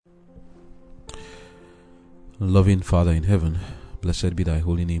Loving Father in heaven, blessed be thy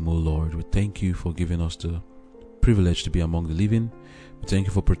holy name, O Lord. We thank you for giving us the privilege to be among the living. We thank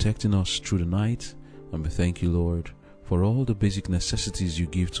you for protecting us through the night. And we thank you, Lord, for all the basic necessities you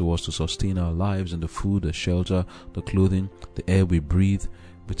give to us to sustain our lives, and the food, the shelter, the clothing, the air we breathe.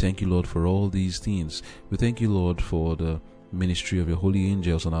 We thank you, Lord, for all these things. We thank you, Lord, for the ministry of your holy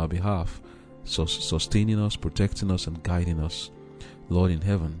angels on our behalf, sustaining us, protecting us, and guiding us. Lord in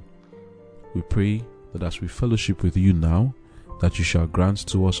heaven, we pray that as we fellowship with you now, that you shall grant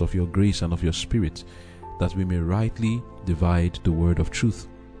to us of your grace and of your spirit, that we may rightly divide the word of truth.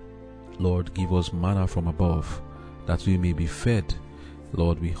 Lord, give us manna from above, that we may be fed.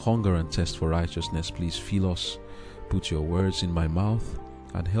 Lord, we hunger and thirst for righteousness. Please fill us. Put your words in my mouth,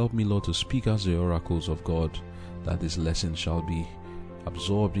 and help me, Lord, to speak as the oracles of God, that this lesson shall be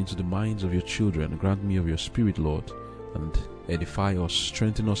absorbed into the minds of your children. Grant me of your spirit, Lord, and edify us,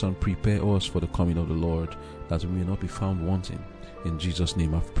 strengthen us, and prepare us for the coming of the Lord, that we may not be found wanting. In Jesus'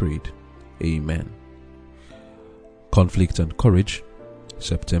 name I've prayed. Amen. Conflict and Courage,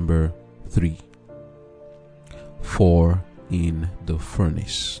 September 3. 4 in the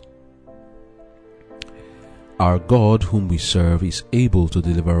furnace. Our God, whom we serve, is able to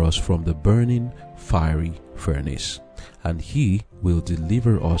deliver us from the burning fiery furnace, and he will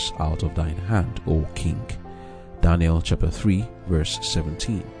deliver us out of thine hand, O King. Daniel chapter 3 verse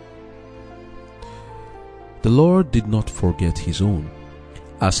 17. The Lord did not forget his own.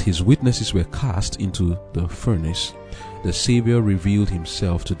 As his witnesses were cast into the furnace, the Saviour revealed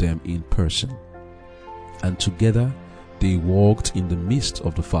himself to them in person, and together they walked in the midst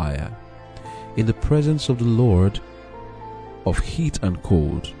of the fire. In the presence of the Lord of heat and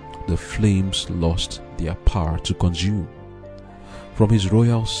cold, the flames lost their power to consume. From his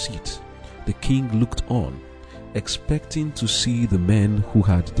royal seat, the king looked on, expecting to see the men who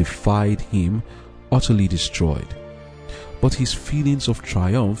had defied him utterly destroyed. But his feelings of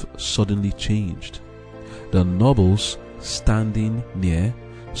triumph suddenly changed. The nobles standing near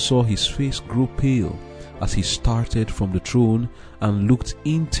saw his face grow pale as he started from the throne and looked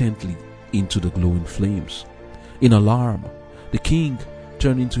intently into the glowing flames. In alarm, the king,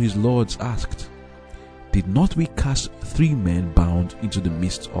 turning to his lords, asked, "Did not we cast 3 men bound into the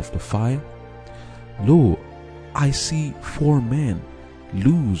midst of the fire? Lo, I see 4 men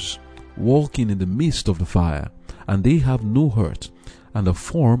loose, walking in the midst of the fire, and they have no hurt, and the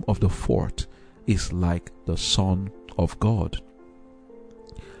form of the 4th is like the Son of God."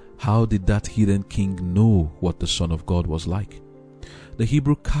 How did that heathen king know what the Son of God was like? The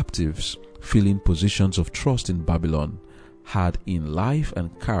Hebrew captives, filling positions of trust in Babylon, had in life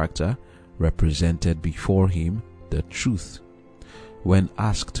and character represented before him the truth. When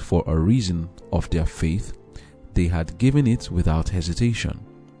asked for a reason of their faith, they had given it without hesitation.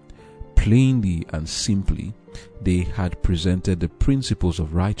 Plainly and simply, they had presented the principles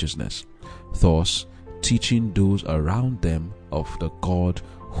of righteousness, thus teaching those around them of the God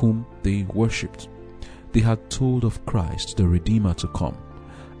whom they worshipped. They had told of Christ, the Redeemer, to come,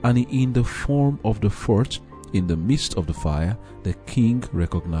 and in the form of the 4th, in the midst of the fire, the king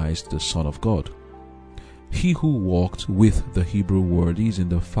recognized the Son of God. He who walked with the Hebrew worthies in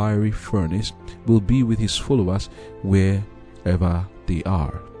the fiery furnace will be with his followers wherever they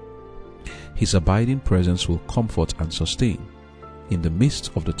are. His abiding presence will comfort and sustain in the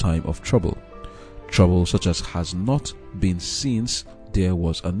midst of the time of trouble such as has not been since there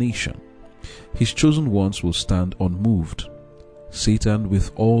was a nation. His chosen ones will stand unmoved. Satan, with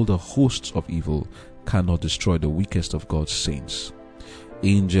all the hosts of evil, cannot destroy the weakest of God's saints.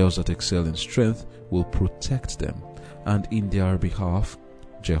 Angels that excel in strength will protect them, and in their behalf,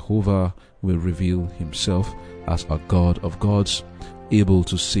 Jehovah will reveal himself as a God of gods, able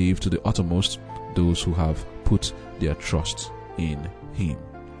to save to the uttermost those who have put their trust in him.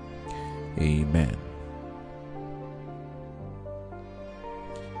 Amen.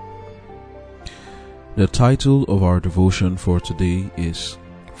 The title of our devotion for today is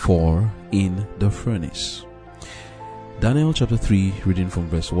 4 in the Furnace. Daniel chapter 3, reading from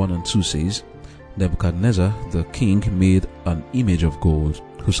verse 1 and 2 says, Nebuchadnezzar the king made an image of gold,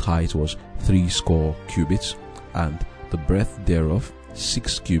 whose height was 60 cubits, and the breadth thereof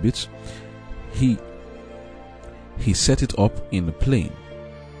 6 cubits. He set it up in the plain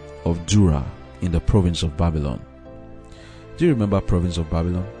of Dura in the province of Babylon. Do you remember province of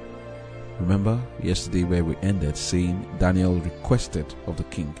Babylon? Remember yesterday where we ended saying Daniel requested of the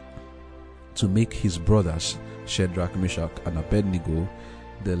king to make his brothers Shadrach, Meshach, and Abednego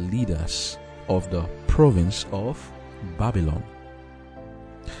the leaders of the province of Babylon.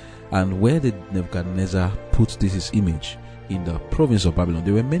 And where did Nebuchadnezzar put this his image? In the province of Babylon.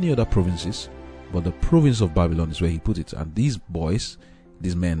 There were many other provinces, but the province of Babylon is where he put it. And these boys,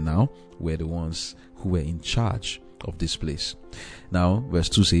 these men now, were the ones who were in charge of this place. Now, verse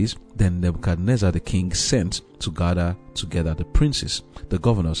 2 says, Then Nebuchadnezzar the king sent to gather together the princes, the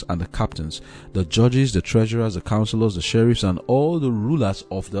governors, and the captains, the judges, the treasurers, the counselors, the sheriffs, and all the rulers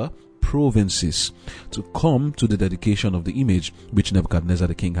of the provinces to come to the dedication of the image which Nebuchadnezzar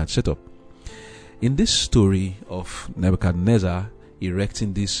the king had set up. In this story of Nebuchadnezzar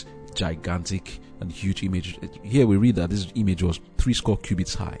erecting this gigantic and huge image, here we read that this image was 80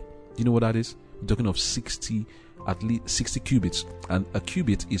 cubits high. Do you know what that is? We're talking of at least 60 cubits, and a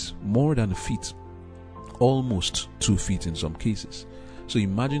cubit is more than a feet, almost 2 feet in some cases. So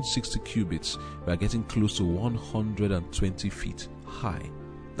imagine 60 cubits, we are getting close to 120 feet high.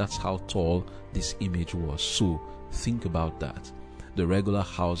 That's how tall this image was. So think about that. The regular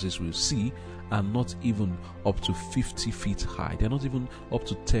houses we'll see are not even up to 50 feet high. They're not even up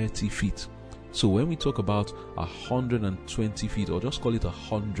to 30 feet. So when we talk about 120 feet, or just call it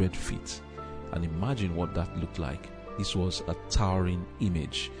 100 feet, and imagine what that looked like. This was a towering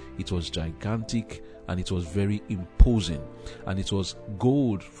image. It was gigantic and it was very imposing, and it was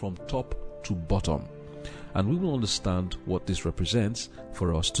gold from top to bottom. And we will understand what this represents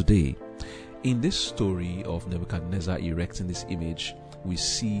for us today. In this story of Nebuchadnezzar erecting this image, we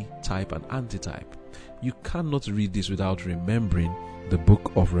see type and antitype. You cannot read this without remembering the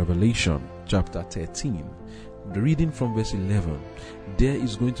book of Revelation, chapter 13. Reading from verse 11, there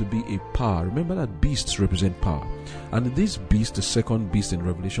is going to be a power. Remember that beasts represent power. And this beast, the second beast in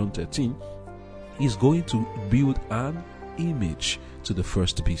Revelation 13, is going to build an image to the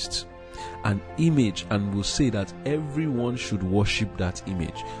first beast. An image, and will say that everyone should worship that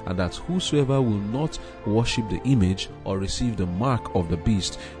image, and that whosoever will not worship the image or receive the mark of the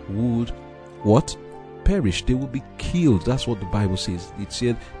beast would what? Perish. They will be killed. That's what the Bible says. It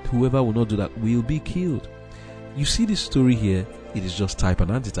said whoever will not do that will be killed. You see this story here, it is just type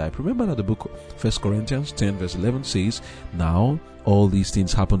and antitype. Remember that the book of 1 Corinthians 10 verse 11 says, Now all these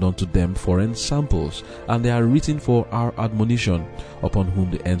things happened unto them for ensamples, and they are written for our admonition, upon whom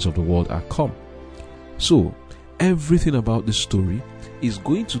the ends of the world are come. So, everything about this story is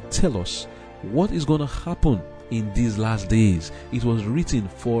going to tell us what is going to happen in these last days. It was written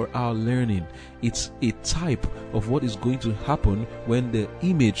for our learning. It's a type of what is going to happen when the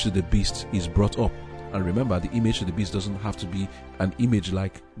image to the beast is brought up. And remember, the image to the beast doesn't have to be an image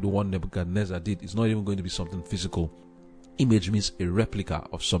like the one Nebuchadnezzar did. It's not even going to be something physical. Image means a replica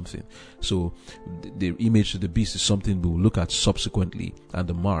of something. So the image to the beast is something we will look at subsequently, and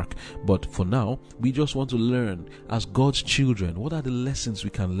the mark. But for now, we just want to learn as God's children, what are the lessons we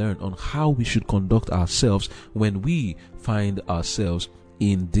can learn on how we should conduct ourselves when we find ourselves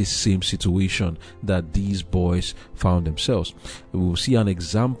in this same situation that these boys found themselves. We will see an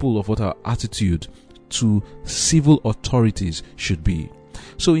example of what our attitude to civil authorities should be.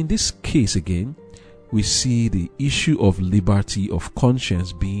 So in this case again, we see the issue of liberty of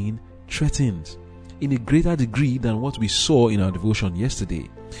conscience being threatened in a greater degree than what we saw in our devotion yesterday.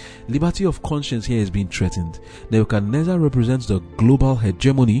 Liberty of conscience here is being threatened. Nebuchadnezzar represents the global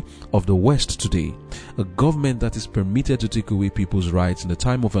hegemony of the West today. A government that is permitted to take away people's rights in the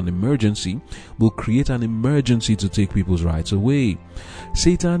time of an emergency will create an emergency to take people's rights away.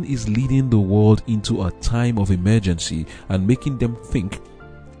 Satan is leading the world into a time of emergency and making them think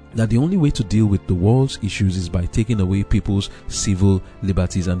that the only way to deal with the world's issues is by taking away people's civil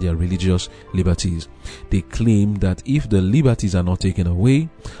liberties and their religious liberties. They claim that if the liberties are not taken away,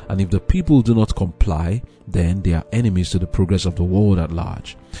 and if the people do not comply, then they are enemies to the progress of the world at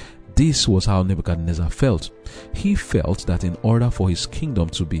large. This was how Nebuchadnezzar felt. He felt that in order for his kingdom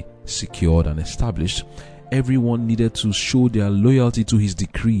to be secured and established, everyone needed to show their loyalty to his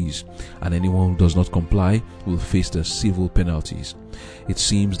decrees, and anyone who does not comply will face the civil penalties. It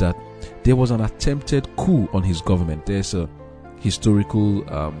seems that there was an attempted coup on his government. There's a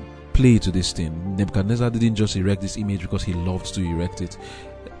historical play to this thing. Nebuchadnezzar didn't just erect this image because he loved to erect it.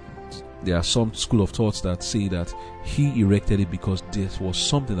 There are some school of thoughts that say that he erected it because this was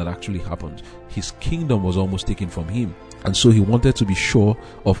something that actually happened. His kingdom was almost taken from him, and so he wanted to be sure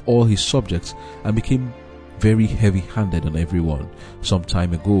of all his subjects and became very heavy-handed on everyone. Some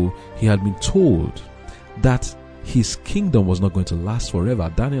time ago, he had been told that his kingdom was not going to last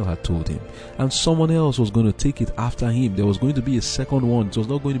forever. Daniel had told him, and someone else was going to take it after him. There was going to be a second one. It was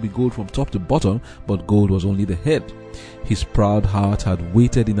not going to be gold from top to bottom, but gold was only the head. His proud heart had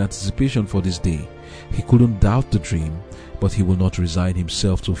waited in anticipation for this day. He couldn't doubt the dream, but he will not resign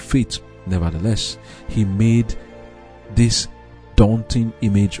himself to fate. Nevertheless, he made this daunting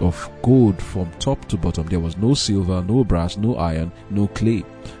image of gold from top to bottom. There was no silver, no brass, no iron, no clay.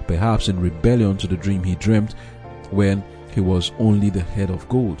 Perhaps in rebellion to the dream he dreamt when he was only the head of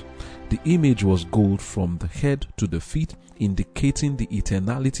gold. The image was gold from the head to the feet, indicating the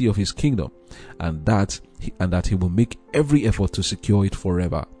eternality of his kingdom, and that he will make every effort to secure it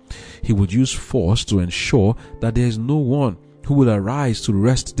forever. He would use force to ensure that there is no one who will arise to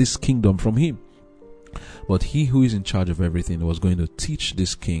wrest this kingdom from him. But he who is in charge of everything was going to teach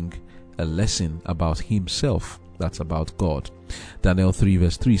this king a lesson about himself. That's about God. Daniel 3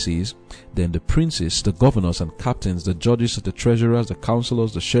 verse 3 says, Then the princes, the governors and captains, the judges, the treasurers, the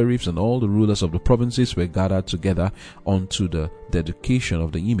counselors, the sheriffs, and all the rulers of the provinces were gathered together unto the dedication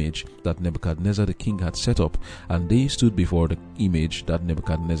of the image that Nebuchadnezzar the king had set up, and they stood before the image that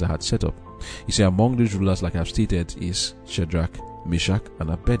Nebuchadnezzar had set up. You see, among these rulers, like I've stated, is Shadrach, Meshach,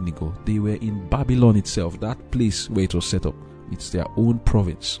 and Abednego. They were in Babylon itself, that place where it was set up. It's their own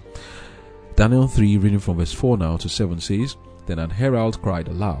province. Daniel 3, reading from verse 4 now to 7 says, Then an herald cried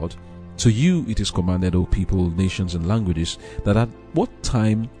aloud, To you it is commanded, O people, nations, and languages, that at what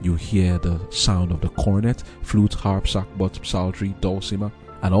time you hear the sound of the cornet, flute, harp, sackbut, psaltery, dulcimer,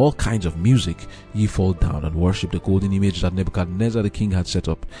 and all kinds of music, ye fall down and worship the golden image that Nebuchadnezzar the king had set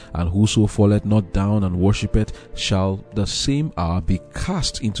up. And whoso falleth not down and worshipeth shall the same hour be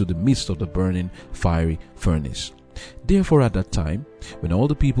cast into the midst of the burning fiery furnace. Therefore at that time, when all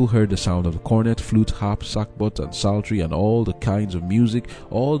the people heard the sound of the cornet, flute, harp, sackbut, and psaltery, and all the kinds of music,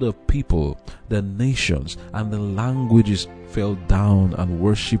 all the people, the nations, and the languages fell down and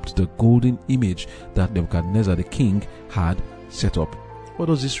worshipped the golden image that Nebuchadnezzar the king had set up. What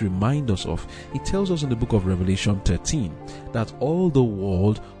does this remind us of? It tells us in the book of Revelation 13 that all the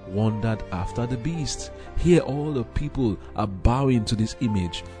world wondered after the beast. Here all the people are bowing to this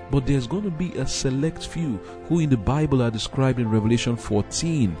image, but there's going to be a select few who in the Bible are described in Revelation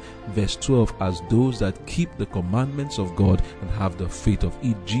 14 verse 12 as those that keep the commandments of God and have the faith of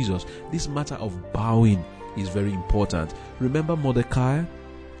Jesus. This matter of bowing is very important. Remember Mordecai?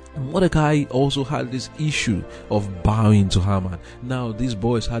 Mordecai also had this issue of bowing to Haman. Now these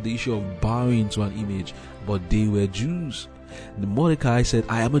boys had the issue of bowing to an image, but they were Jews. Mordecai said,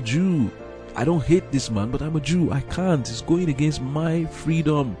 I am a Jew. I don't hate this man, but I'm a Jew. I can't. It's going against my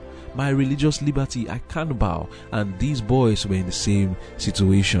freedom, my religious liberty. I can't bow. And these boys were in the same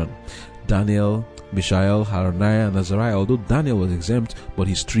situation. Daniel, Mishael, Hananiah, and Azariah, although Daniel was exempt, but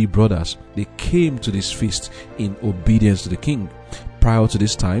his three brothers, they came to this feast in obedience to the king. Prior to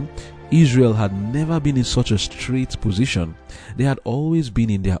this time, Israel had never been in such a straight position. They had always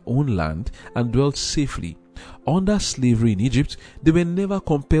been in their own land and dwelt safely. Under slavery in Egypt, they were never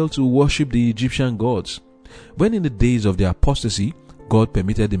compelled to worship the Egyptian gods. When in the days of their apostasy, God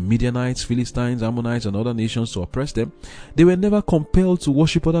permitted the Midianites, Philistines, Ammonites, and other nations to oppress them, they were never compelled to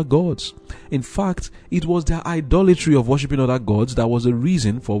worship other gods. In fact, it was their idolatry of worshiping other gods that was the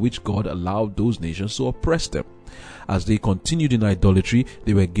reason for which God allowed those nations to oppress them. As they continued in idolatry,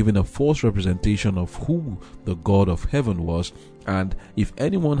 they were given a false representation of who the God of heaven was, and if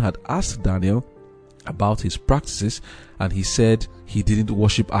anyone had asked Daniel about his practices and he said he didn't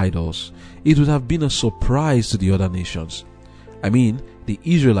worship idols, it would have been a surprise to the other nations. I mean, the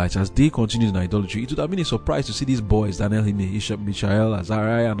Israelites, as they continued in idolatry, it would have been a surprise to see these boys, Daniel, Mishael,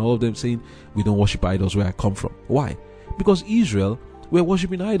 Azariah, and all of them saying, we don't worship idols where I come from. Why? Because Israel were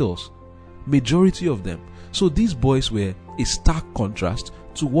worshiping idols. Majority of them. So these boys were a stark contrast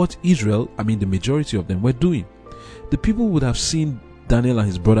to what Israel, the majority of them, were doing. The people would have seen Daniel and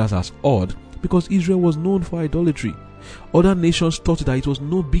his brothers as odd because Israel was known for idolatry. Other nations thought that it was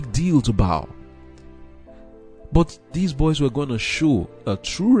no big deal to bow. But these boys were going to show a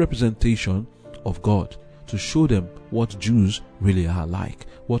true representation of God, to show them what Jews really are like,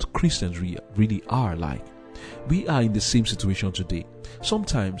 what Christians really are like. We are in the same situation today.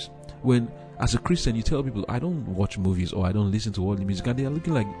 Sometimes when as a Christian you tell people, I don't watch movies or I don't listen to worldly music, and they are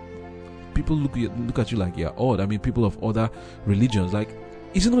looking like, people look at you like you're odd. People of other religions, like,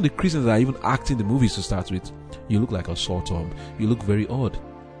 is it not the Christians that are even acting the movies to start with? You look like a sore thumb. You look very odd.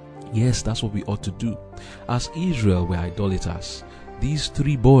 Yes, that's what we ought to do. As Israel were idolaters, these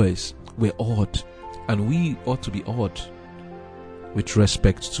three boys were odd, and we ought to be odd with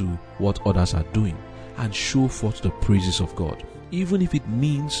respect to what others are doing and show forth the praises of God, even if it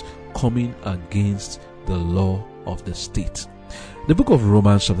means coming against the law of the state. The book of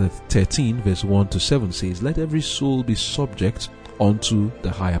Romans chapter 13 verse 1 to 7 says, Let every soul be subject unto the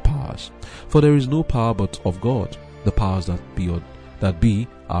higher powers, for there is no power but of God. The powers that that be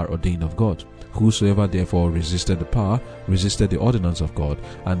are ordained of God. Whosoever therefore resisted the power, resisted the ordinance of God,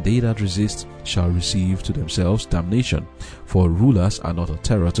 and they that resist shall receive to themselves damnation. For rulers are not a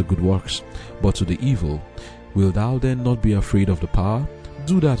terror to good works, but to the evil. Wilt thou then not be afraid of the power?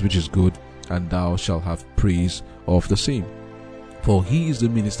 Do that which is good, and thou shalt have praise of the same. For he is the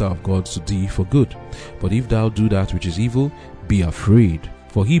minister of God to thee for good. But if thou do that which is evil, be afraid.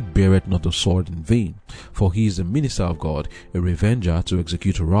 For he beareth not the sword in vain. For he is the minister of God, a revenger to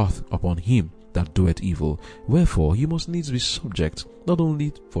execute wrath upon him that doeth evil. Wherefore he must needs be subject, not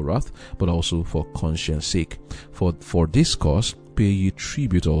only for wrath, but also for conscience sake. For this cause pay ye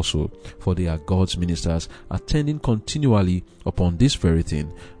tribute also, for they are God's ministers, attending continually upon this very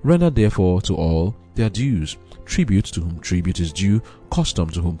thing. Render therefore to all their dues. Tribute to whom tribute is due, custom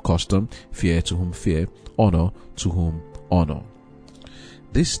to whom custom, fear to whom fear, honor to whom honor.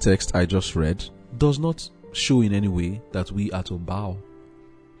 This text I just read does not show in any way that we are to bow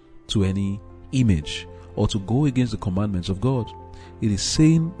to any image or to go against the commandments of God. It is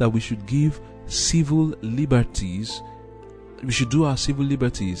saying that we should give civil liberties, we should do our civil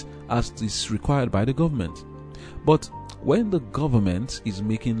liberties as is required by the government. But when the government is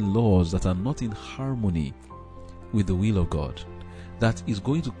making laws that are not in harmony with the will of God, that is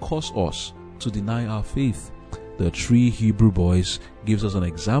going to cause us to deny our faith. The 3 Hebrew boys gives us an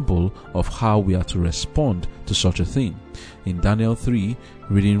example of how we are to respond to such a thing. In Daniel 3,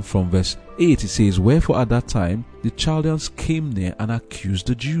 reading from verse 8, it says, Wherefore at that time the Chaldeans came near and accused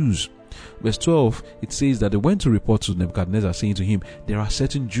the Jews. Verse 12, it says that they went to report to Nebuchadnezzar, saying to him, There are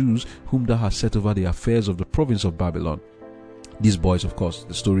certain Jews whom thou hast set over the affairs of the province of Babylon. These boys, of course,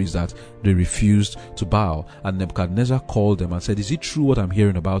 the story is that they refused to bow, and Nebuchadnezzar called them and said, Is it true what I'm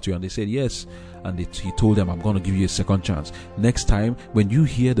hearing about you? And they said, Yes. And he told them, I'm going to give you a second chance. Next time, when you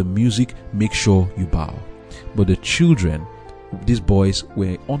hear the music, make sure you bow. But the children, these boys,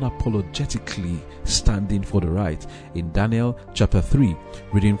 were unapologetically standing for the right. In Daniel chapter 3,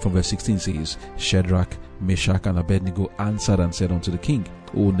 reading from verse 16 says, Shadrach, Meshach, and Abednego answered and said unto the king,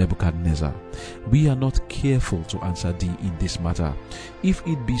 O Nebuchadnezzar, we are not careful to answer thee in this matter. If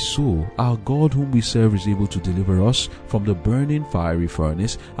it be so, our God whom we serve is able to deliver us from the burning fiery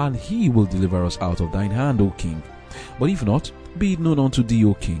furnace, and he will deliver us out of thine hand, O king. But if not, be it known unto thee,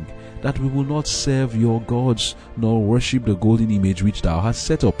 O king, that we will not serve your gods, nor worship the golden image which thou hast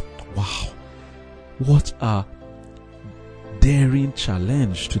set up. Wow! What a daring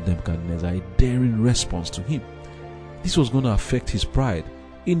challenge to Nebuchadnezzar, a daring response to him. This was going to affect his pride.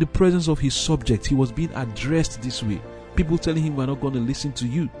 In the presence of his subject, he was being addressed this way. People telling him, we're not going to listen to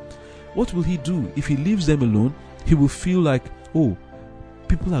you. What will he do? If he leaves them alone, he will feel like, oh,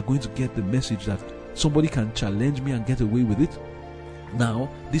 people are going to get the message that somebody can challenge me and get away with it. Now,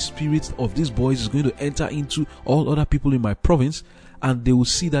 this spirit of these boys is going to enter into all other people in my province, and they will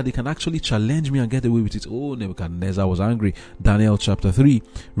see that they can actually challenge me and get away with it. Oh, Nebuchadnezzar was angry. Daniel chapter 3,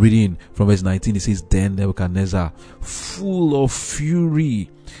 reading from verse 19, it says, Then Nebuchadnezzar, full of fury,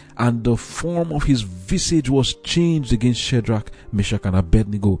 and the form of his visage was changed against Shadrach, Meshach, and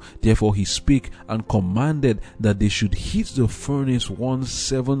Abednego. Therefore he spake and commanded that they should heat the furnace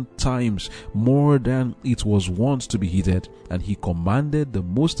 7 times more than it was wont to be heated. And he commanded the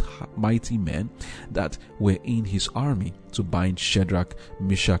most mighty men that were in his army to bind Shadrach,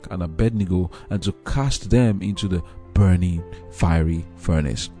 Meshach, and Abednego, and to cast them into the burning fiery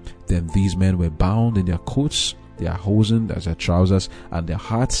furnace. Then these men were bound in their coats, their hosen, their trousers, and their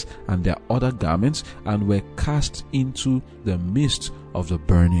hats, and their other garments, and were cast into the midst of the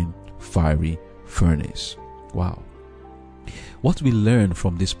burning fiery furnace. Wow. What we learn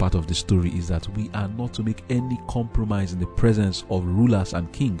from this part of the story is that we are not to make any compromise in the presence of rulers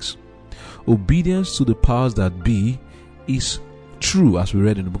and kings. Obedience to the powers that be is true, as we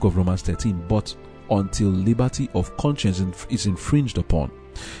read in the book of Romans 13, but until liberty of conscience is infringed upon.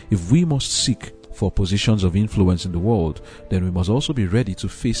 If we must seek for positions of influence in the world, then we must also be ready to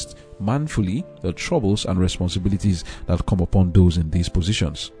face manfully the troubles and responsibilities that come upon those in these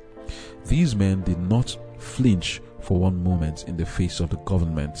positions. These men did not flinch for one moment in the face of the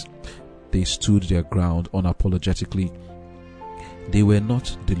government. They stood their ground unapologetically. They were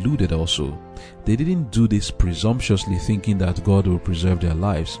not deluded also. They didn't do this presumptuously thinking that God will preserve their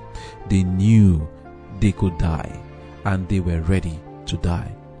lives. They knew they could die, and they were ready to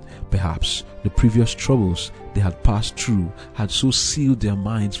die. Perhaps the previous troubles they had passed through had so sealed their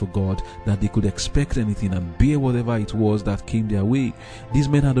minds for God that they could expect anything and bear whatever it was that came their way. These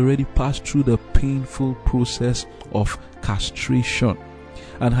men had already passed through the painful process of castration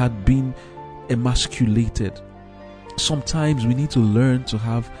and had been emasculated. Sometimes we need to learn to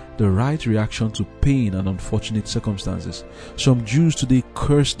have the right reaction to pain and unfortunate circumstances. Some Jews today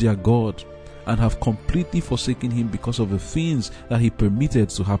curse their God and have completely forsaken him because of the things that he permitted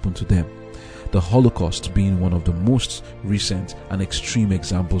to happen to them. The Holocaust being one of the most recent and extreme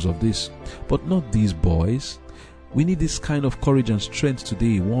examples of this. But not these boys. We need this kind of courage and strength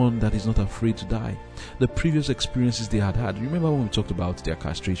today, one that is not afraid to die. The previous experiences they had, remember when we talked about their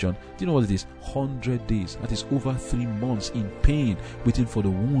castration? Do you know what it is? 100 days. That is over 3 months in pain, waiting for the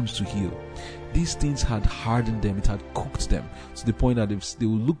wounds to heal. These things had hardened them, it had cooked them, to the point that they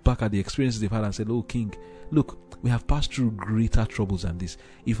will look back at the experiences they've had and say, "Oh King, look, we have passed through greater troubles than this.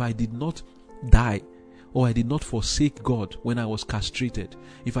 If I did not die, or I did not forsake God when I was castrated,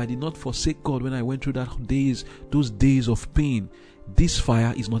 if I did not forsake God when I went through those days of pain, this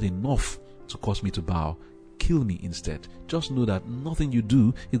fire is not enough to cause me to bow. Kill me instead. Just know that nothing you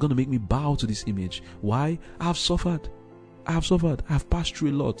do is going to make me bow to this image. Why? I have suffered. I have passed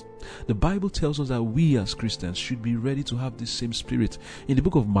through a lot." The Bible tells us that we as Christians should be ready to have this same spirit. In the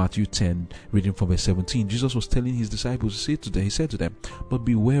book of Matthew 10, reading from verse 17, Jesus was telling his disciples, he said to them, "But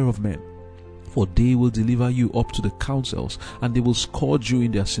beware of men, for they will deliver you up to the councils, and they will scourge you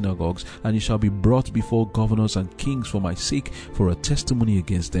in their synagogues, and you shall be brought before governors and kings for my sake, for a testimony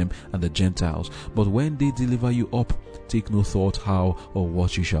against them and the Gentiles. But when they deliver you up, take no thought how or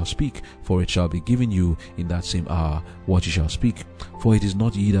what you shall speak, for it shall be given you in that same hour what you shall speak. For it is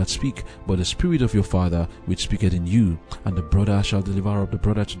not ye that speak, but the Spirit of your Father which speaketh in you. And the brother shall deliver up the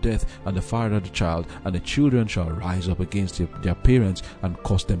brother to death, and the father the child, and the children shall rise up against their parents, and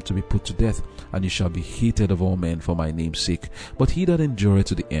cause them to be put to death. And you shall be hated of all men for my name's sake. But he that endureth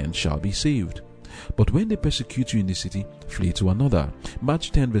to the end shall be saved. But when they persecute you in the city, flee to another."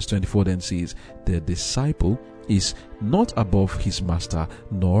 Matthew 10 verse 24 then says, "The disciple is not above his master,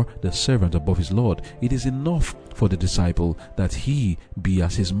 nor the servant above his Lord. It is enough for the disciple that he be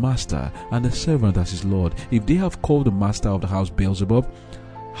as his master, and the servant as his Lord. If they have called the master of the house Beelzebub,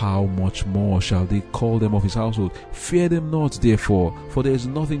 how much more shall they call them of his household? Fear them not, therefore, for there is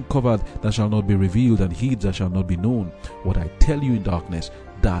nothing covered that shall not be revealed, and hid that shall not be known. What I tell you in darkness,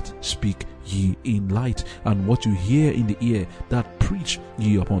 that speak ye in light, and what you hear in the ear, that preach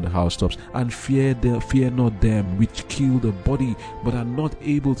ye upon the housetops. And fear not them which kill the body, but are not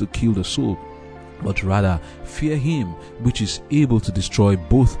able to kill the soul, but rather fear him which is able to destroy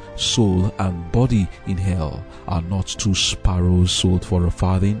both soul and body in hell. Are not 2 sparrows sold for a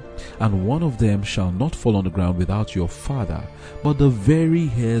farthing? And one of them shall not fall on the ground without your Father. But the very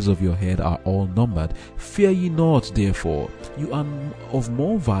hairs of your head are all numbered. Fear ye not, therefore, you are of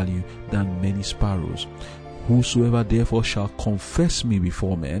more value than many sparrows. Whosoever therefore shall confess me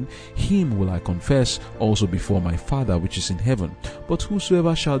before men, him will I confess also before my Father which is in heaven. But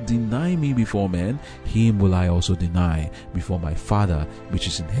whosoever shall deny me before men, him will I also deny before my Father which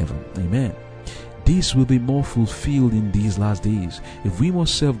is in heaven." Amen. This will be more fulfilled in these last days. If we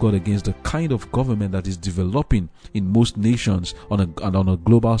must serve God against the kind of government that is developing in most nations on a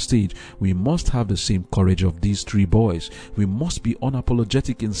global stage, we must have the same courage of these 3 boys. We must be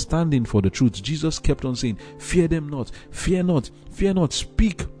unapologetic in standing for the truth. Jesus kept on saying, "Fear them not, fear not, fear not,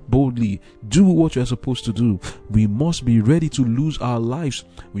 speak boldly, do what you are supposed to do." We must be ready to lose our lives.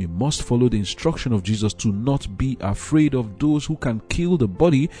 We must follow the instruction of Jesus to not be afraid of those who can kill the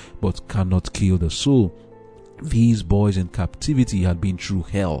body but cannot kill the soul. These boys in captivity had been through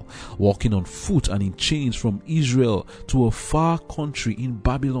hell, walking on foot and in chains from Israel to a far country in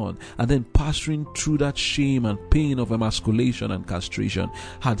Babylon, and then passing through that shame and pain of emasculation and castration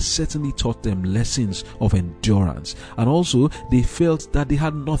had certainly taught them lessons of endurance. And also, they felt that they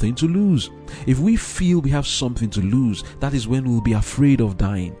had nothing to lose. If we feel we have something to lose, that is when we'll be afraid of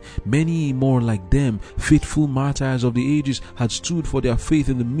dying. Many more like them, faithful martyrs of the ages, had stood for their faith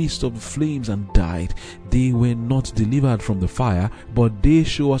in the midst of the flames and died. They were not delivered from the fire, but they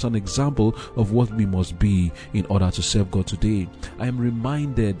show us an example of what we must be in order to serve God today. I am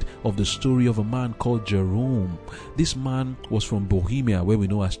reminded of the story of a man called Jerome. This man was from Bohemia, where we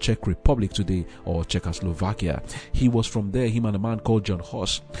know as Czech Republic today, or Czechoslovakia. He was from there, him and a man called John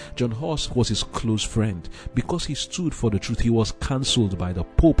Huss. John Huss was his close friend. Because he stood for the truth, he was cancelled by the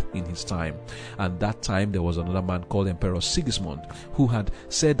Pope in his time. And that time there was another man called Emperor Sigismund, who had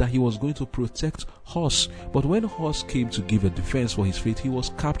said that he was going to protect Huss. But when Huss came to give a defense for his faith, he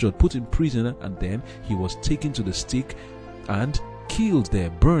was captured, put in prison, and then he was taken to the stake and killed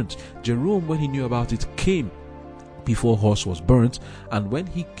there, burnt. Jerome, when he knew about it, came before Huss was burnt, and when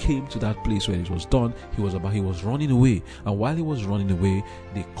he came to that place where it was done, he was running away, and while he was running away,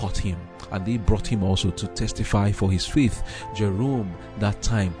 they caught him, and they brought him also to testify for his faith. Jerome that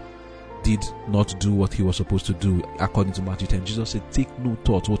time did not do what he was supposed to do according to Matthew 10. Jesus said, take no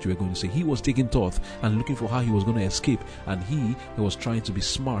thought what you were going to say. He was taking thought and looking for how he was going to escape, and he was trying to be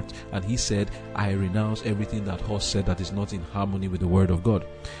smart, and he said, I renounce everything that horse said that is not in harmony with the word of God.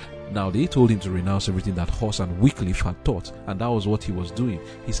 Now they told him to renounce everything that Horse and Wycliffe had taught, and that was what he was doing.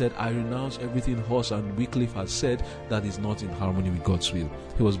 He said, I renounce everything Horse and Wycliffe had said that is not in harmony with God's will.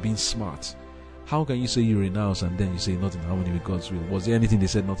 He was being smart. How can you say you renounce and then you say not in harmony with God's will? Was there anything they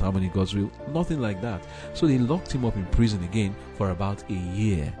said not in harmony with God's will? Nothing like that. So they locked him up in prison again for about a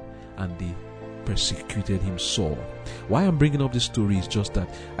year, and they persecuted him sore. Why I'm bringing up this story is just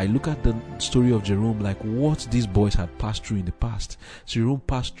that I look at the story of Jerome like what these boys had passed through in the past. Jerome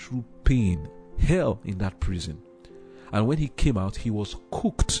passed through pain, hell in that prison. And when he came out, he was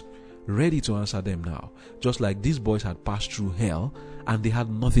cooked, ready to answer them now. Just like these boys had passed through hell and they had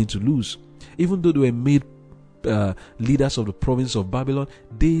nothing to lose. Even though they were made leaders of the province of Babylon,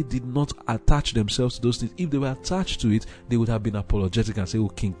 they did not attach themselves to those things. If they were attached to it, they would have been apologetic and say, oh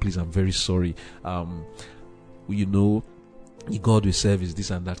king, please, I'm very sorry. The God we serve is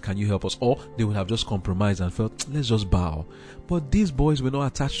this and that, can you help us? Or they would have just compromised and felt, let's just bow. But these boys were not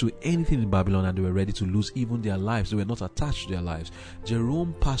attached to anything in Babylon, and they were ready to lose even their lives. They were not attached to their lives.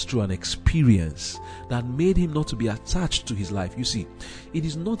 Jerome passed through an experience that made him not to be attached to his life. You see, it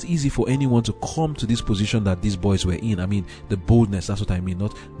is not easy for anyone to come to this position that these boys were in. I mean, the boldness, that's what I mean,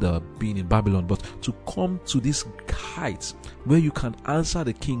 not the being in Babylon, but to come to this height where you can answer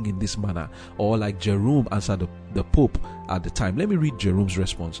the king in this manner, or like Jerome answered the Pope at the time. Let me read Jerome's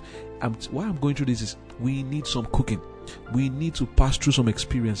response. Why I'm going through this is we need some cooking. We need to pass through some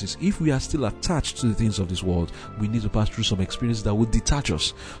experiences. If we are still attached to the things of this world, we need to pass through some experiences that will detach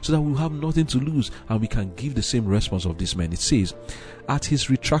us, so that we'll have nothing to lose and we can give the same response of this man. It says, at his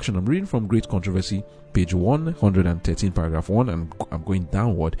retraction, I'm reading from Great Controversy, page 113, paragraph 1, and I'm going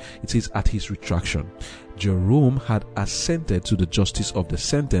downward. It says, at his retraction, Jerome had assented to the justice of the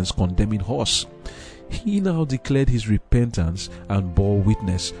sentence condemning Horse. He now declared his repentance and bore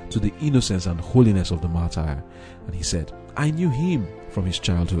witness to the innocence and holiness of the martyr. And he said, I knew him from his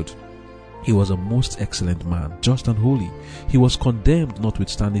childhood. He was a most excellent man, just and holy. He was condemned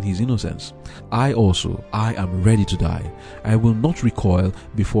notwithstanding his innocence. I am ready to die. I will not recoil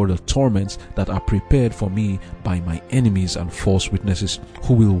before the torments that are prepared for me by my enemies and false witnesses,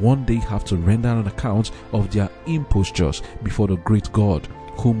 who will one day have to render an account of their impostures before the great God,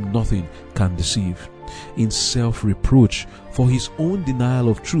 whom nothing can deceive. In self-reproach for his own denial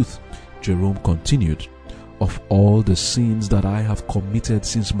of truth, Jerome continued, of all the sins that I have committed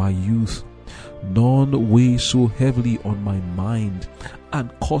since my youth, none weigh so heavily on my mind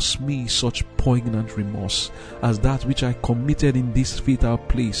and cause me such poignant remorse as that which I committed in this fatal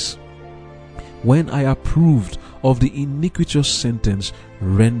place, when I approved of the iniquitous sentence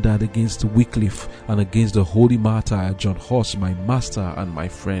rendered against Wycliffe and against the holy martyr John Huss, my master and my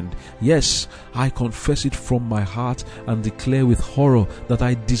friend. Yes, I confess it from my heart and declare with horror that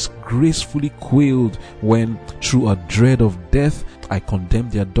I disgracefully quailed when, through a dread of death, I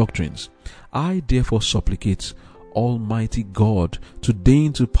condemned their doctrines. I therefore supplicate Almighty God to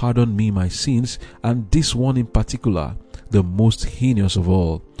deign to pardon me my sins, and this one in particular, the most heinous of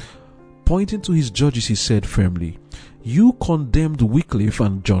all. Pointing to his judges, he said firmly, you condemned Wycliffe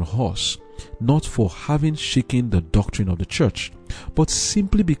and John Huss, not for having shaken the doctrine of the church, but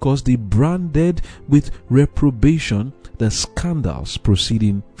simply because they branded with reprobation the scandals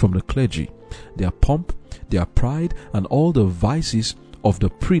proceeding from the clergy, their pomp, their pride, and all the vices of the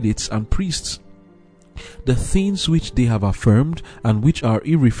prelates and priests. The things which they have affirmed and which are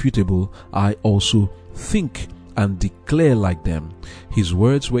irrefutable, I also think and declare like them. His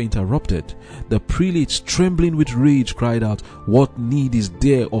words were interrupted. The prelates, trembling with rage, cried out, what need is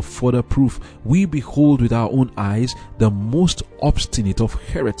there of further proof? We behold with our own eyes the most obstinate of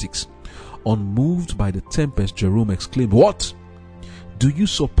heretics. Unmoved by the tempest, Jerome exclaimed, what? Do you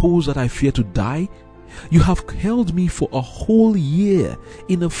suppose that I fear to die? You have held me for a whole year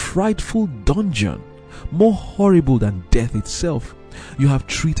in a frightful dungeon, more horrible than death itself. You have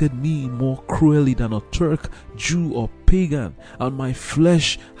treated me more cruelly than a Turk, Jew, or pagan, and my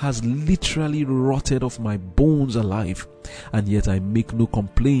flesh has literally rotted off my bones alive. And yet I make no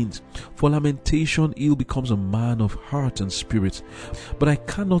complaint, for lamentation ill becomes a man of heart and spirit. But I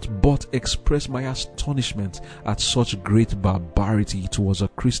cannot but express my astonishment at such great barbarity towards a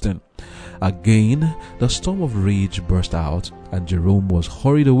Christian. Again, the storm of rage burst out, and Jerome was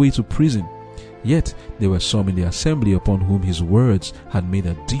hurried away to prison. Yet there were some in the assembly upon whom his words had made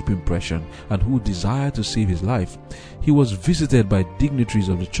a deep impression, and who desired to save his life. He was visited by dignitaries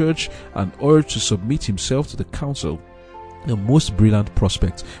of the church and urged to submit himself to the council. The most brilliant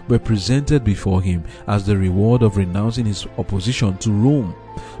prospects were presented before him as the reward of renouncing his opposition to Rome.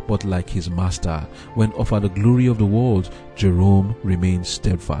 But like his master, when offered the glory of the world, Jerome remained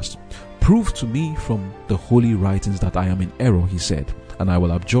steadfast. "Prove to me from the holy writings that I am in error," he said, "and I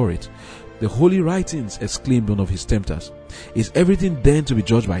will abjure it." "The holy writings," exclaimed one of his tempters. "Is everything then to be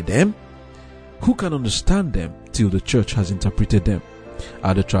judged by them? Who can understand them till the church has interpreted them?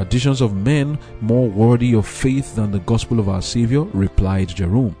 Are the traditions of men more worthy of faith than the gospel of our Saviour?" replied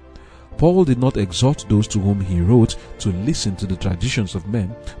Jerome. Paul did not exhort those to whom he wrote to listen to the traditions of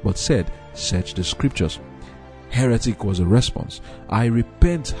men, but said, "Search the scriptures." "Heretic," was the response. "I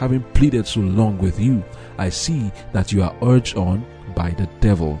repent having pleaded so long with you. I see that you are urged on by the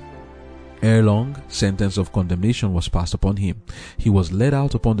devil." Ere long, sentence of condemnation was passed upon him. He was led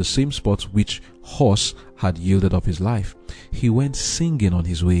out upon the same spot which horse had yielded up his life. He went singing on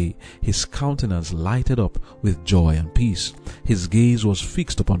his way, his countenance lighted up with joy and peace. His gaze was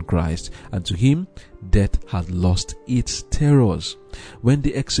fixed upon Christ, and to him death had lost its terrors. When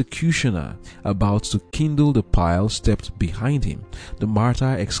the executioner, about to kindle the pile, stepped behind him, the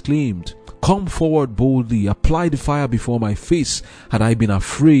martyr exclaimed, "Come forward boldly, apply the fire before my face. Had I been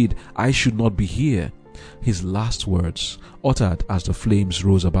afraid, I should not be here." His last words, uttered as the flames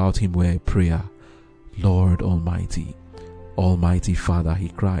rose about him, were a prayer. "Lord Almighty, Almighty Father," he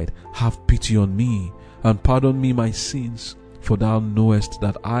cried, "have pity on me and pardon me my sins, for thou knowest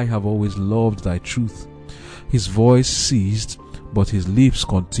that I have always loved thy truth." His voice ceased, but his lips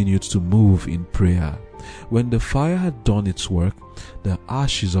continued to move in prayer. When the fire had done its work, the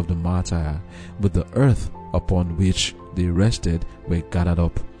ashes of the martyr, with the earth upon which they rested, were gathered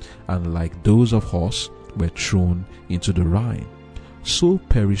up, and like those of horse, were thrown into the Rhine. So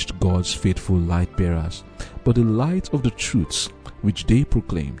perished God's faithful light bearers. But the light of the truths which they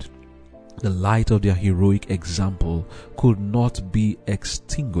proclaimed, the light of their heroic example, could not be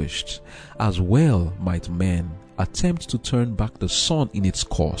extinguished. As well might men attempt to turn back the sun in its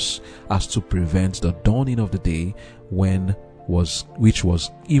course as to prevent the dawning of the day which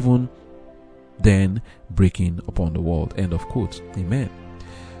was even then breaking upon the world. End of quote. Amen.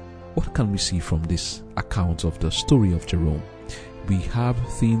 What can we see from this account of the story of Jerome? We have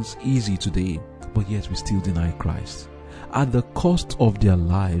things easy today, but yet we still deny Christ. At the cost of their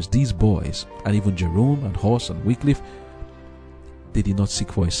lives, these boys, and even Jerome and Huss and Wycliffe, they did not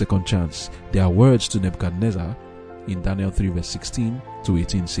seek for a second chance. Their words to Nebuchadnezzar in Daniel 3 verse 16 to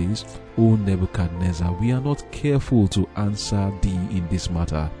 18 says, "O Nebuchadnezzar, we are not careful to answer thee in this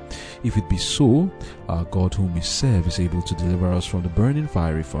matter. If it be so, our God whom we serve is able to deliver us from the burning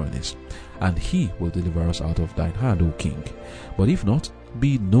fiery furnace, and he will deliver us out of thine hand, O king. But if not,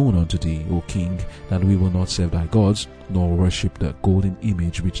 be it known unto thee, O king, that we will not serve thy gods, nor worship the golden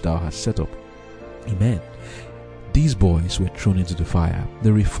image which thou hast set up." Amen. These boys were thrown into the fire.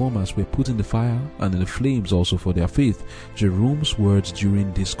 The reformers were put in the fire and in the flames also for their faith. Jerome's words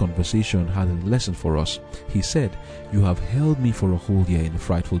during this conversation had a lesson for us. He said, "You have held me for a whole year in a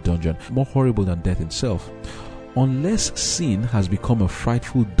frightful dungeon, more horrible than death itself." Unless sin has become a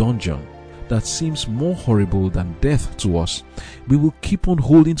frightful dungeon that seems more horrible than death to us, we will keep on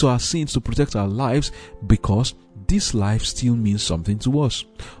holding to our sins to protect our lives, because this life still means something to us.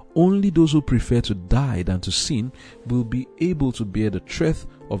 Only those who prefer to die than to sin will be able to bear the threat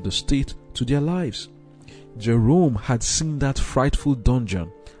of the state to their lives. Jerome had seen that frightful dungeon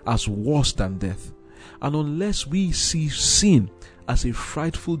as worse than death. And unless we see sin as a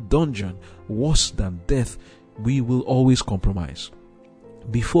frightful dungeon worse than death, we will always compromise.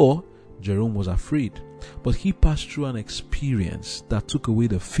 Before, Jerome was afraid, but he passed through an experience that took away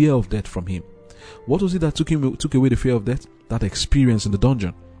the fear of death from him. What was it that took away the fear of death? That experience in the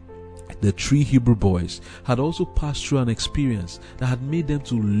dungeon. The 3 Hebrew boys had also passed through an experience that had made them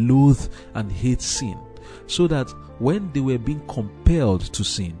to loathe and hate sin, so that when they were being compelled to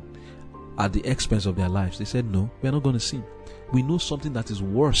sin at the expense of their lives, they said, "No, we are not going to sin. We know something that is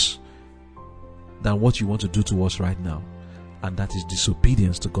worse than what you want to do to us right now, and that is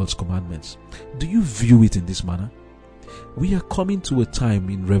disobedience to God's commandments." Do you view it in this manner? We are coming to a time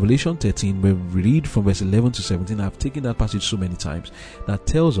in Revelation 13 where we read from verse 11 to 17. I've taken that passage so many times, that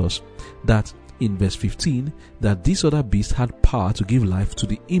tells us that in verse 15 that this other beast had power to give life to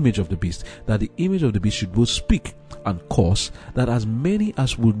the image of the beast, that the image of the beast should both speak and curse, that as many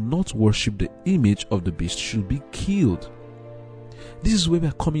as would not worship the image of the beast should be killed. This is where we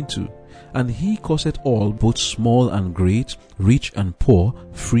are coming to. "And he causeth all, both small and great, rich and poor,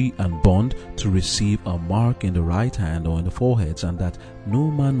 free and bond, to receive a mark in the right hand or in the foreheads, and that no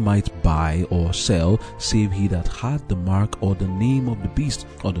man might buy or sell, save he that had the mark or the name of the beast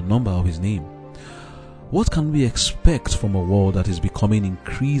or the number of his name." What can we expect from a world that is becoming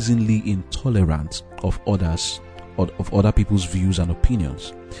increasingly intolerant of others, of other people's views and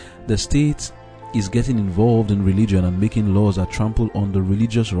opinions? The state is getting involved in religion and making laws that trample on the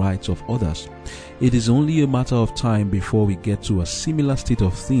religious rights of others. It is only a matter of time before we get to a similar state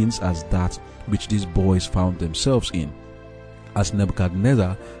of things as that which these boys found themselves in. As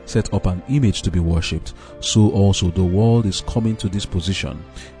Nebuchadnezzar set up an image to be worshipped, so also the world is coming to this position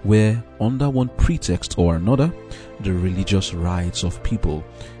where, under one pretext or another, the religious rights of people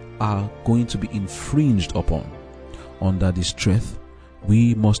are going to be infringed upon. Under this threat,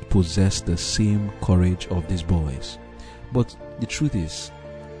 we must possess the same courage of these boys. But the truth is,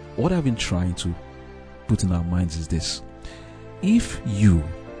 what I've been trying to put in our minds is this: if you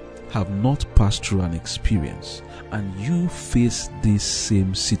have not passed through an experience and you face this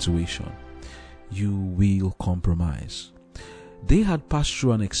same situation, you will compromise. They had passed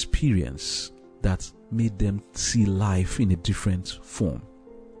through an experience that made them see life in a different form.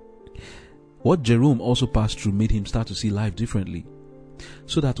 What Jerome also passed through made him start to see life differently.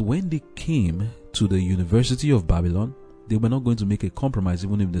 So that when they came to the University of Babylon, they were not going to make a compromise,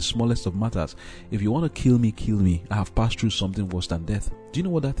 even in the smallest of matters. If you want to kill me, kill me. I have passed through something worse than death. Do you know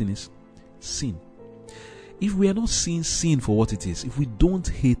what that thing is? Sin. If we are not seeing sin for what it is, if we don't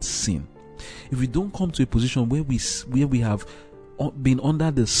hate sin, if we don't come to a position where we have been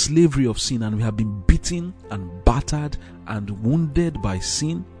under the slavery of sin and we have been beaten and battered and wounded by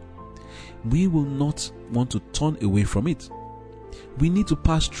sin, we will not want to turn away from it. We need to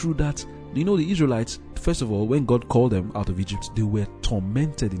pass through that. You know, the Israelites, first of all, when God called them out of Egypt, they were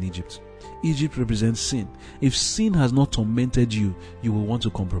tormented in Egypt. Egypt represents sin. If sin has not tormented you, you will want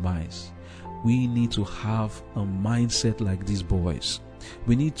to compromise. We need to have a mindset like these boys.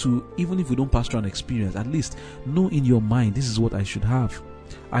 We need to, even if we don't pass through an experience, at least know in your mind, this is what I should have.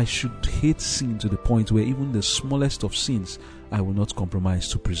 I should hate sin to the point where even the smallest of sins, I will not compromise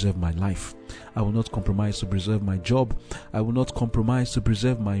to preserve my life. I will not compromise to preserve my job. I will not compromise to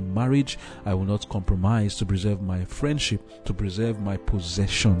preserve my marriage. I will not compromise to preserve my friendship, to preserve my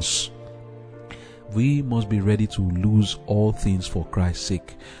possessions. We must be ready to lose all things for Christ's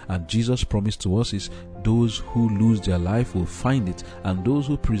sake. And Jesus' promise to us is, those who lose their life will find it, and those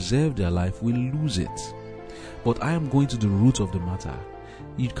who preserve their life will lose it. But I am going to the root of the matter.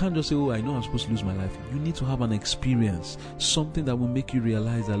 You can't just say, oh, I know I'm supposed to lose my life. You need to have an experience, something that will make you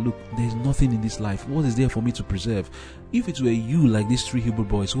realize that, look, there's nothing in this life. What is there for me to preserve? If it were you, like these three Hebrew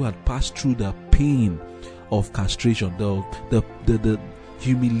boys who had passed through the pain of castration, the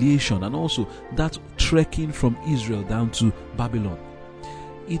humiliation, and also that trekking from Israel down to Babylon,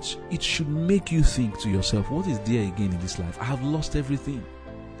 it should make you think to yourself, what is there again in this life? I have lost everything.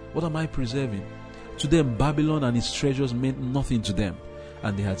 What am I preserving? To them, Babylon and its treasures meant nothing to them.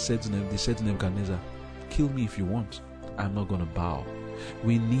 And they said to Nebuchadnezzar, kill me if you want. I'm not going to bow.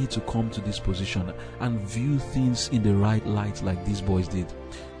 We need to come to this position and view things in the right light like these boys did.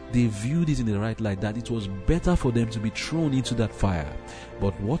 They viewed it in the right light, that it was better for them to be thrown into that fire.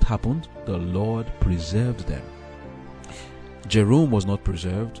 But what happened? The Lord preserved them. Jerome was not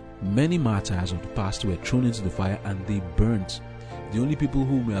preserved. Many martyrs of the past were thrown into the fire and they burnt. The only people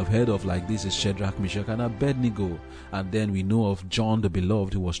whom we have heard of like this is Shadrach, Meshach, and Abednego. And then we know of John the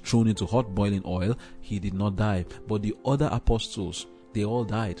Beloved, who was thrown into hot boiling oil. He did not die. But the other apostles, they all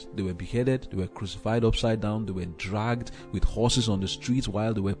died. They were beheaded, they were crucified upside down, they were dragged with horses on the streets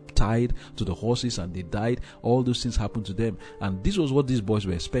while they were tied to the horses, and they died. All those things happened to them. And this was what these boys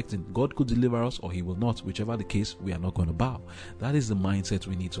were expecting. God could deliver us or he will not. Whichever the case, we are not going to bow. That is the mindset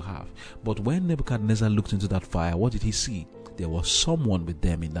we need to have. But when Nebuchadnezzar looked into that fire, what did he see? There was someone with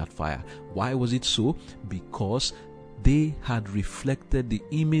them in that fire. Why was it so? Because they had reflected the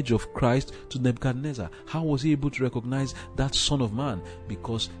image of Christ to Nebuchadnezzar. How was he able to recognize that Son of Man?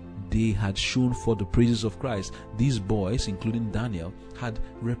 Because they had shown forth the praises of Christ. These boys, including Daniel, had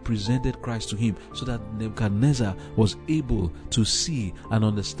represented Christ to him, so that Nebuchadnezzar was able to see and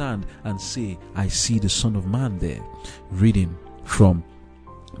understand and say, I see the Son of Man there. Reading from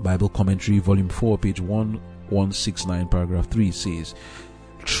Bible Commentary, Volume 4, page 1169, paragraph 3 says,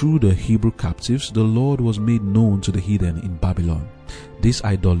 through the Hebrew captives, the Lord was made known to the heathen in Babylon. This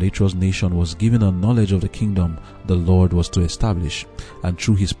idolatrous nation was given a knowledge of the kingdom the Lord was to establish, and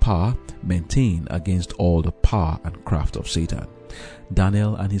through his power maintain against all the power and craft of Satan.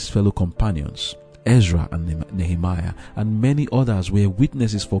 Daniel and his fellow companions, Ezra and Nehemiah, and many others were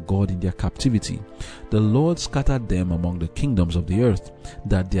witnesses for God in their captivity. The Lord scattered them among the kingdoms of the earth,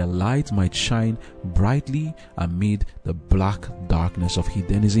 that their light might shine brightly amid the black darkness of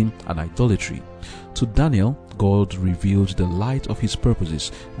heathenism and idolatry. To Daniel, God revealed the light of his purposes,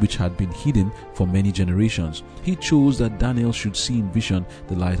 which had been hidden for many generations. He chose that Daniel should see in vision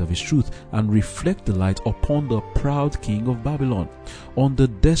the light of his truth and reflect the light upon the proud king of Babylon. On the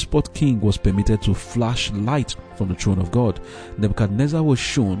despot king was permitted to flash light from the throne of God. Nebuchadnezzar was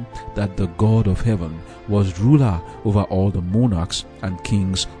shown that the God of heaven was ruler over all the monarchs and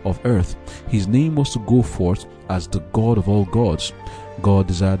kings of earth. His name was to go forth as the God of all gods. God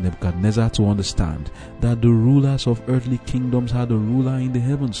desired Nebuchadnezzar to understand that the rulers of earthly kingdoms had a ruler in the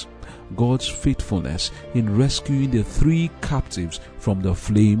heavens. God's faithfulness in rescuing the 3 captives from the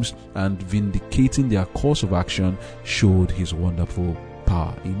flames and vindicating their course of action showed his wonderful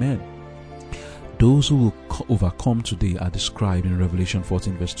power. Amen. Those who will overcome today are described in Revelation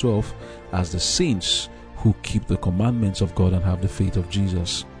 14 verse 12 as the saints who keep the commandments of God and have the faith of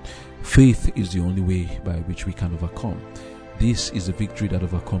Jesus. Faith is the only way by which we can overcome. This is the victory that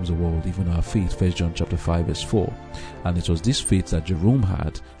overcomes the world, even our faith. 1 John chapter 5 verse 4. And it was this faith that Jerome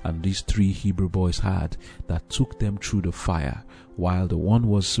had and these 3 Hebrew boys had that took them through the fire, while the one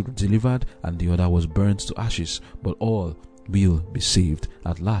was delivered and the other was burnt to ashes, but all will be saved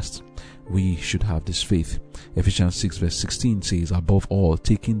at last. We should have this faith. Ephesians 6 verse 16 says, above all,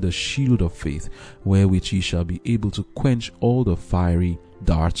 taking the shield of faith, wherewith ye shall be able to quench all the fiery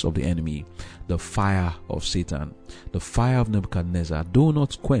darts of the enemy. The fire of Satan, the fire of Nebuchadnezzar, though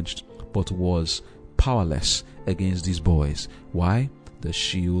not quenched, but was powerless against these boys. Why? The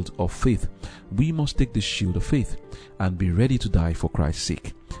shield of faith. We must take the shield of faith and be ready to die for Christ's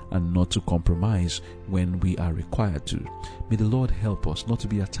sake, and not to compromise when we are required to. May the Lord help us not to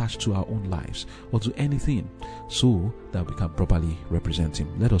be attached to our own lives or to anything, so that we can properly represent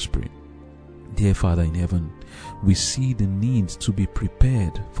Him. Let us pray. Dear Father in heaven, we see the need to be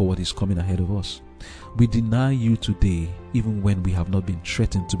prepared for what is coming ahead of us. We deny you today, even when we have not been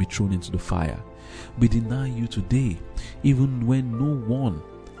threatened to be thrown into the fire. We deny you today, even when no one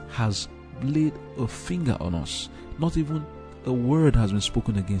has laid a finger on us, not even a word has been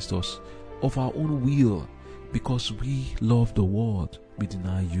spoken against us of our own will. Because we love the world, we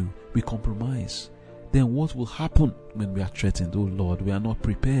deny you, we compromise. Then what will happen when we are threatened? Oh Lord, we are not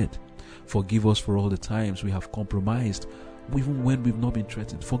prepared. Forgive us for all the times we have compromised, even when we've not been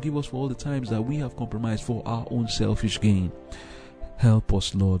threatened. Forgive us for all the times that we have compromised for our own selfish gain. Help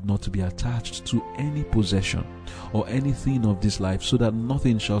us, Lord, not to be attached to any possession or anything of this life, so that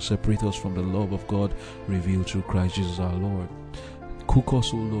nothing shall separate us from the love of God revealed through Christ Jesus our Lord. Cook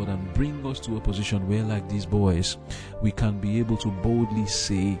us, O Lord, and bring us to a position where, like these boys, we can be able to boldly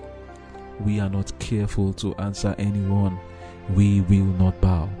say, we are not careful to answer anyone. We will not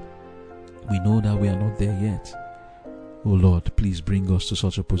bow. We know that we are not there yet. O Lord, please bring us to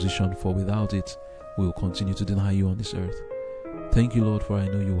such a position, for without it, we will continue to deny you on this earth. Thank you, Lord, for I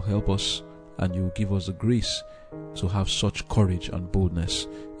know you will help us and you will give us the grace to have such courage and boldness.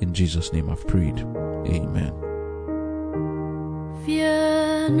 In Jesus' name I've prayed. Amen.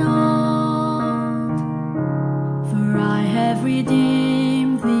 Fear not, for I have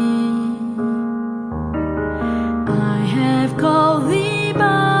redeemed thee. I have called thee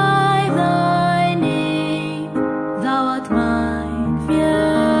by thy name, thou art mine.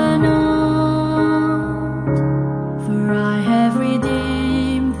 Fear not, for I have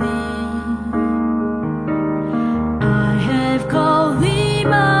redeemed thee. I have called thee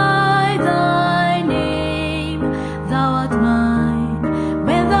by thy name, thou art mine.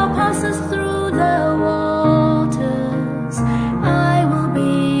 Through the waters, I will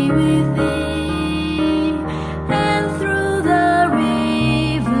be with thee, and through the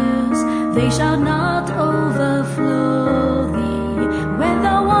rivers, they shall not overflow thee. When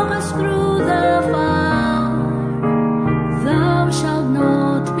thou walkest through the fire, thou shalt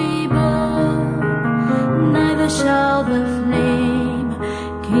not be burned, neither shall the flame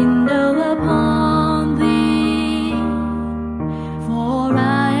kindle upon thee. For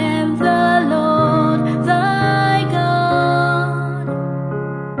I am the Lord thy God,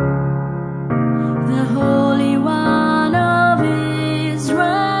 the Holy One of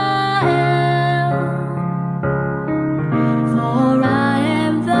Israel.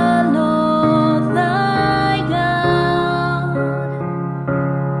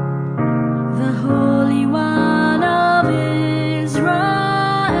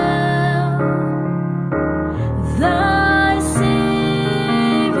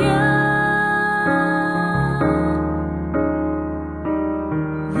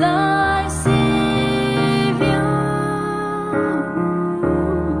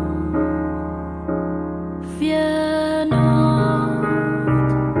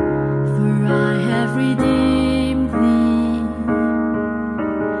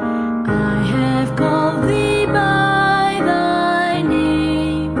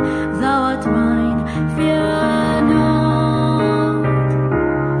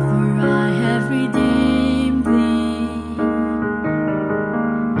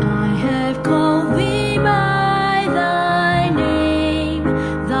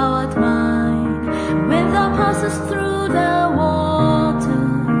 passest through the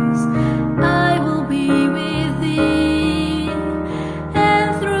waters, I will be with thee.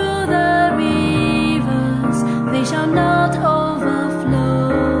 And through the rivers, they shall not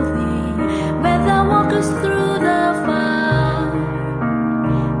overflow thee. When thou walkest through the fire,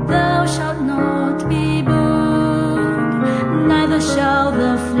 thou shalt not be burned, neither shall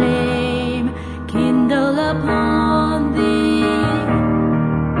the flame kindle upon thee.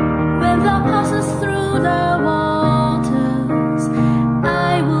 When thou passest through the waters,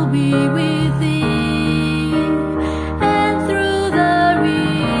 I will be with thee. And through the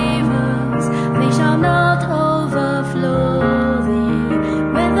rivers, they shall not overflow thee.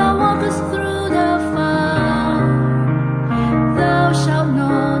 When thou walkest through the fire, thou shalt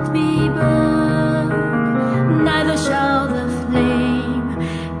not be burned, neither shall the flame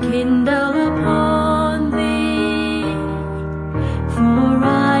kindle upon thee. For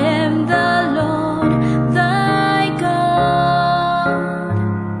I am the Lord thy God,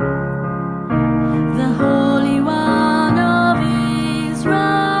 the Holy One of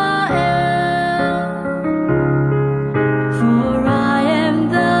Israel. For I am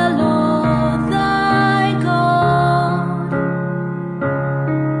the Lord thy God,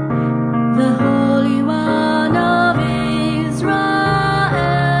 the Holy One of Israel,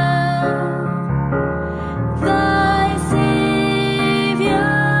 thy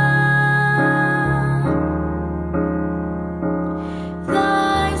Saviour,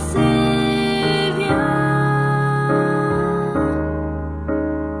 thy Saviour.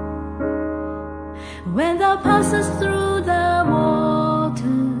 When thou passest through the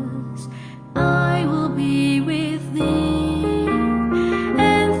waters, I will be with thee.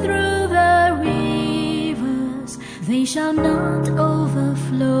 And through the rivers, they shall not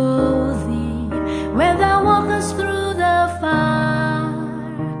overflow thee. When thou walkest through the fire,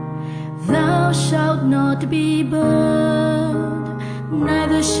 thou shalt not be burned,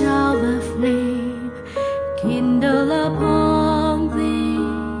 neither shall the flame